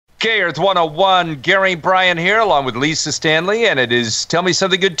K-Earth 101, Gary Bryan here, along with Lisa Stanley, and it is Tell Me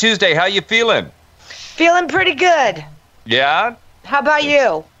Something Good Tuesday. How you feeling? Feeling pretty good. Yeah? How about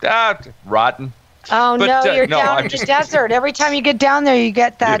you? Rotten. Oh, But, no, you're no, down I'm in just- the desert. Every time you get down there, you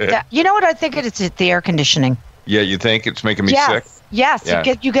get that. Yeah. You know what I think it is? It's the air conditioning. Yeah, you think it's making me sick? Yes.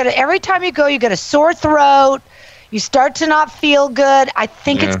 Yeah. You get every time you go, you get a sore throat. You start to not feel good. I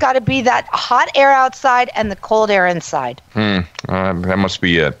think it's got to be that hot air outside and the cold air inside. That must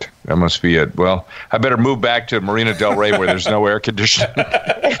be it. Well, I better move back to Marina Del Rey where there's no air conditioning.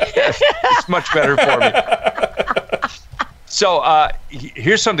 It's much better for me. So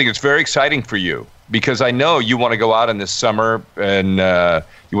here's something that's very exciting for you, because I know you want to go out in this summer and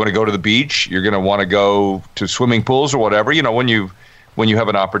you want to go to the beach. You're going to want to go to swimming pools or whatever, when you have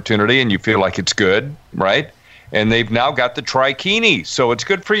an opportunity and you feel like it's good, right? And they've now got the trikini, so it's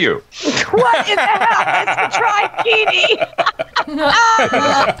good for you. What in the hell is the trikini?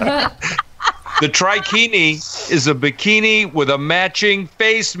 The trikini is a bikini with a matching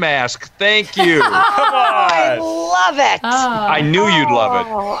face mask. Thank you. I love it. I knew you'd love it.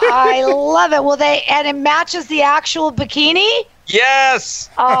 Oh, I love it. And it matches the actual bikini? Yes.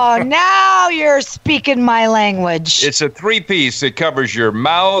 Oh, now you're speaking my language. It's a three-piece. It covers your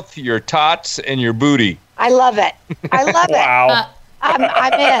mouth, your tots, and your booty. I love it. Wow.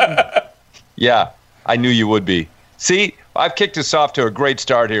 I'm in. Yeah, I knew you would be. See, I've kicked us off to a great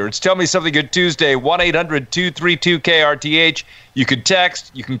start here. It's Tell Me Something Good Tuesday, 1-800-232-KRTH. You can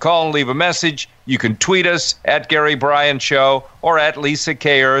text, you can call and leave a message. You can tweet us at Gary Bryan Show or at Lisa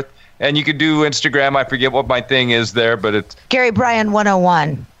K-Earth. And you can do Instagram. I forget what my thing is there, but it's... Gary Bryan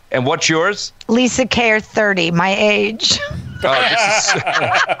 101. And what's yours? Lisa K 30, my age. Oh, this is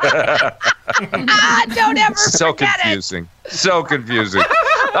Don't ever so forget confusing. So confusing.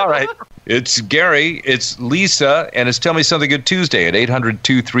 All right. It's Gary, it's Lisa, and it's Tell Me Something Good Tuesday at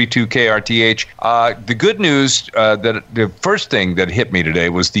 800-232-KRTH. The good news, that the first thing that hit me today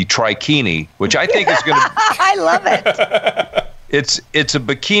was the trikini, which I think is going to... I love it. It's a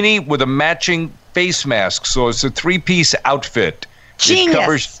bikini with a matching face mask, so it's a three-piece outfit. Genius.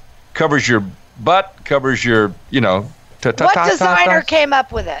 It covers your butt, covers your, What designer came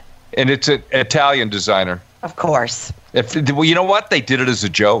up with it? And it's an Italian designer. Of course. Well, you know what? They did it as a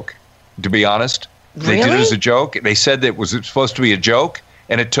joke, to be honest. They did it as a joke. They said that it was supposed to be a joke,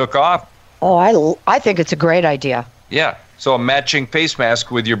 and it took off. Oh, I think it's a great idea. Yeah. So a matching face mask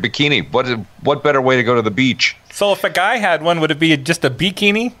with your bikini. What better way to go to the beach? So if a guy had one, would it be just a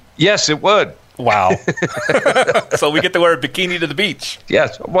bikini? Yes, it would. Wow. So we get to wear a bikini to the beach.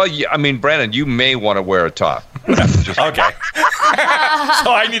 Yes. Well, Brandon, you may want to wear a top. Okay.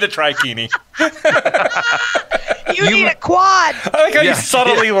 So I need a trikini. You need a quad. I like how you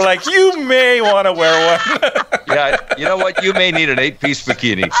subtly were like, you may want to wear one. Yeah, you know what? You may need an 8-piece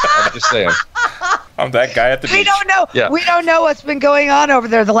bikini. I'm just saying. I'm that guy at the beach. We don't know. Yeah. We don't know what's been going on over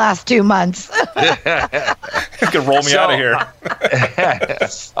there the last 2 months. You can roll me out of here.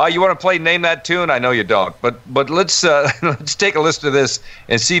 You want to play Name That Tune? I know you don't, but let's take a listen to this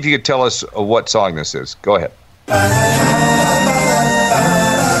and see if you could tell us what song this is. Go ahead.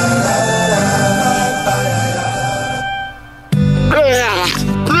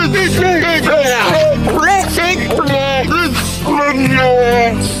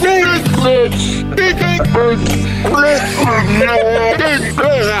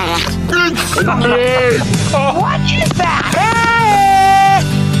 What is that?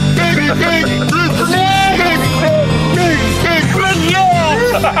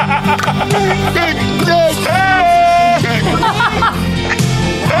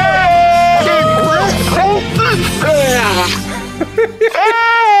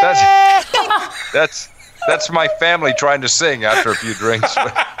 That's my family trying to sing after a few drinks.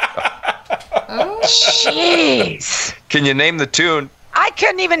 Jeez. Can you name the tune? I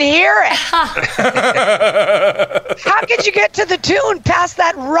couldn't even hear it. How could you get to the tune past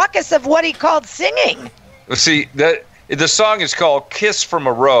that ruckus of what he called singing? Well, see, the song is called "Kiss from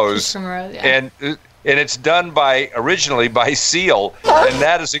a Rose," Kiss from a Rose, yeah. and it's done originally by Seal, and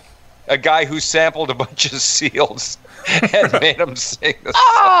that is a guy who sampled a bunch of seals and made them sing the song.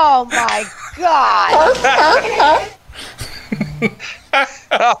 Oh my God!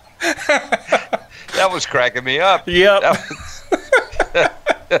 That was cracking me up. Yep.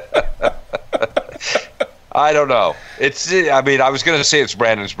 I don't know. I was going to say it's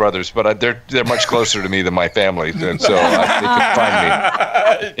Brandon's brothers, but they're much closer to me than my family, and so they could find me.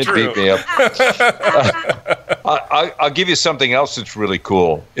 It beat me up. I'll give you something else that's really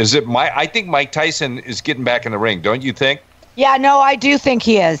cool. I think Mike Tyson is getting back in the ring, don't you think? Yeah, no, I do think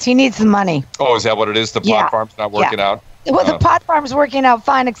he is. He needs the money. Oh, is that what it is? The platform's not working out? Well, the pot farm's working out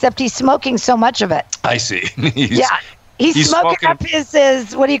fine, except he's smoking so much of it. I see. He's smoking up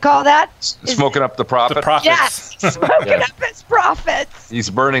his, what do you call that? Smoking up the profit? The profits. Yes, he's smoking up his profits. He's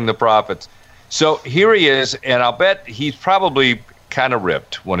burning the profits. So here he is, and I'll bet he's probably kind of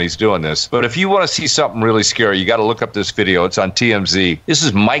ripped when he's doing this. But if you want to see something really scary, you got to look up this video. It's on TMZ. This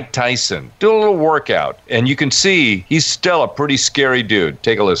is Mike Tyson doing a little workout, and you can see he's still a pretty scary dude.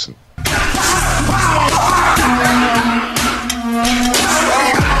 Take a listen.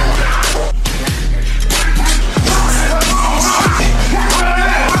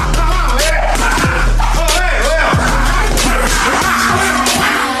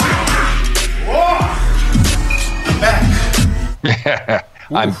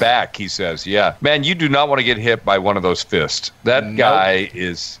 I'm back, he says. Yeah. Man, you do not want to get hit by one of those fists. That guy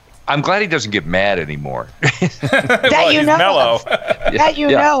is... I'm glad he doesn't get mad anymore. That you know of. That you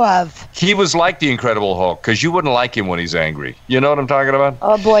know of. He was like the Incredible Hulk, because you wouldn't like him when he's angry. You know what I'm talking about?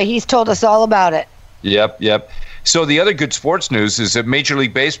 Oh, boy, he's told us all about it. Yep. So the other good sports news is that Major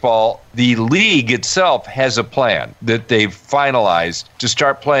League Baseball, the league itself, has a plan that they've finalized to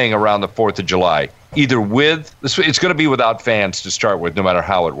start playing around the 4th of July. Either it's going to be without fans to start with, no matter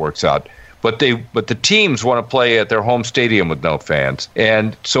how it works out. But the teams want to play at their home stadium with no fans.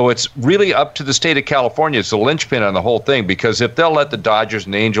 And so it's really up to the state of California. It's the linchpin on the whole thing, because if they'll let the Dodgers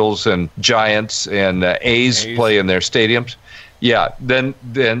and Angels and Giants and A's play in their stadiums, then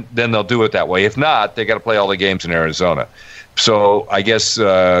they'll do it that way. If not, they got to play all the games in Arizona. So I guess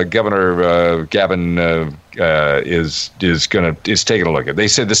Governor Gavin is taking a look at it. They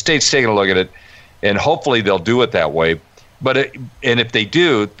said the state's taking a look at it, and hopefully they'll do it that way. And if they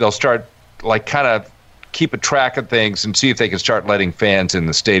do, they'll start kind of keep a track of things and see if they can start letting fans in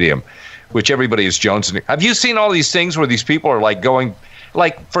the stadium, which everybody is jonesing. Have you seen all these things where these people are going,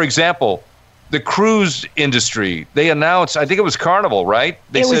 for example, the cruise industry? They announced, I think it was Carnival, right?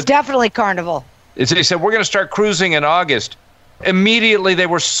 It was definitely Carnival. They said, we're going to start cruising in August. Immediately they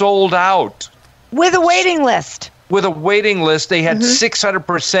were sold out. With a waiting list. With a waiting list, they had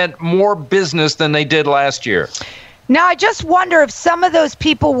 600% more business than they did last year. Now, I just wonder if some of those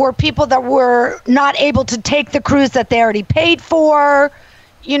people were people that were not able to take the cruise that they already paid for,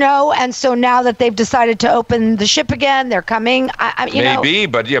 and so now that they've decided to open the ship again, they're coming. Maybe,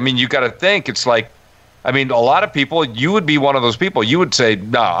 but you got to think, it's a lot of people, you would be one of those people. You would say,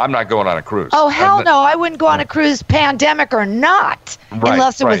 no, I'm not going on a cruise. Oh, hell no, I wouldn't go on a cruise, pandemic or not,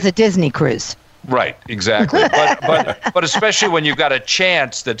 unless it was a Disney cruise. Right, exactly. But especially when you've got a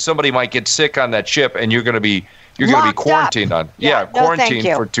chance that somebody might get sick on that ship and you're going to be quarantined on.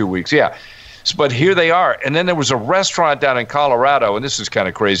 Quarantined for 2 weeks. Yeah. But here they are. And then there was a restaurant down in Colorado, and this is kind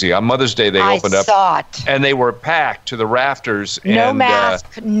of crazy. On Mother's Day, they opened up. I saw it. And they were packed to the rafters. No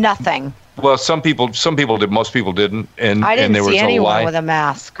mask, nothing. Well, some people did. Most people didn't. And I didn't there was see anyone with a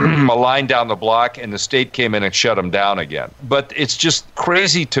mask. A line down the block, and the state came in and shut them down again. But it's just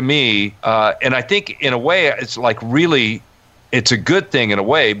crazy to me. And I think, in a way, it's really... It's a good thing in a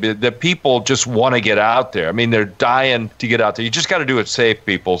way that people just want to get out there. I mean, they're dying to get out there. You just got to do it safe,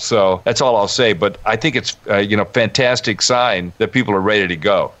 people. So that's all I'll say. But I think it's fantastic sign that people are ready to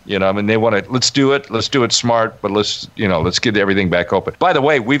go. They want to. Let's do it. Let's do it smart. But let's get everything back open. By the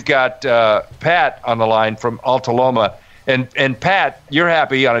way, we've got Pat on the line from Alta Loma. And Pat, you're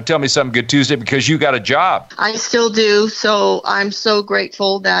happy on a Tell Me Something Good Tuesday because you got a job. I still do. So I'm so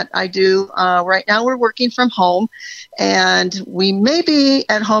grateful that I do. Right now we're working from home, and we may be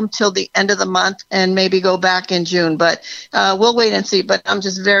at home till the end of the month and maybe go back in June. But we'll wait and see. But I'm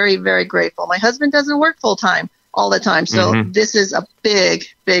just very, very grateful. My husband doesn't work full time all the time. So this is a big,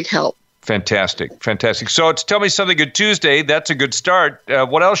 big help. Fantastic. So it's Tell Me Something Good Tuesday. That's a good start.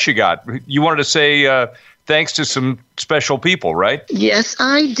 What else you got? You wanted to say... thanks to some special people, right? Yes,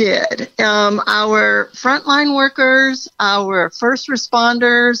 I did. Our frontline workers, our first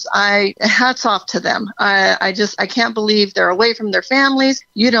responders, hats off to them. I can't believe they're away from their families.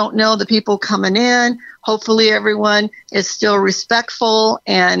 You don't know the people coming in. Hopefully everyone is still respectful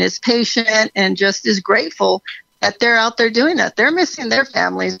and is patient and just is grateful that they're out there doing that. They're missing their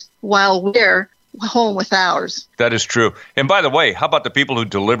families while we're home with ours. That is true. And by the way, how about the people who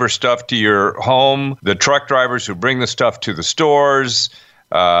deliver stuff to your home, the truck drivers who bring the stuff to the stores,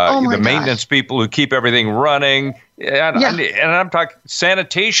 the maintenance people who keep everything running, and I'm talking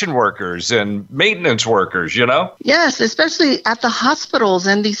sanitation workers and maintenance workers, Yes, especially at the hospitals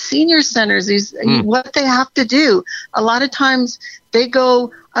and these senior centers, what they have to do. A lot of times they go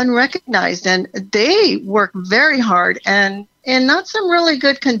unrecognized and they work very hard and in not some really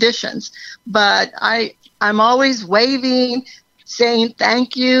good conditions. But I'm always waving, saying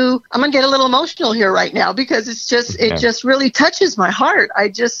thank you. I'm going to get a little emotional here right now because it just really touches my heart. I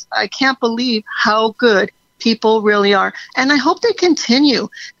can't believe how good people really are. And I hope they continue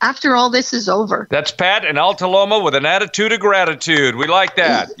after all this is over. That's Pat in Alta Loma with an attitude of gratitude. We like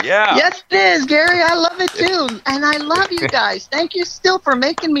that. Yeah. Yes, it is, Gary. I love it too. And I love you guys. Thank you still for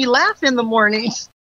making me laugh in the mornings.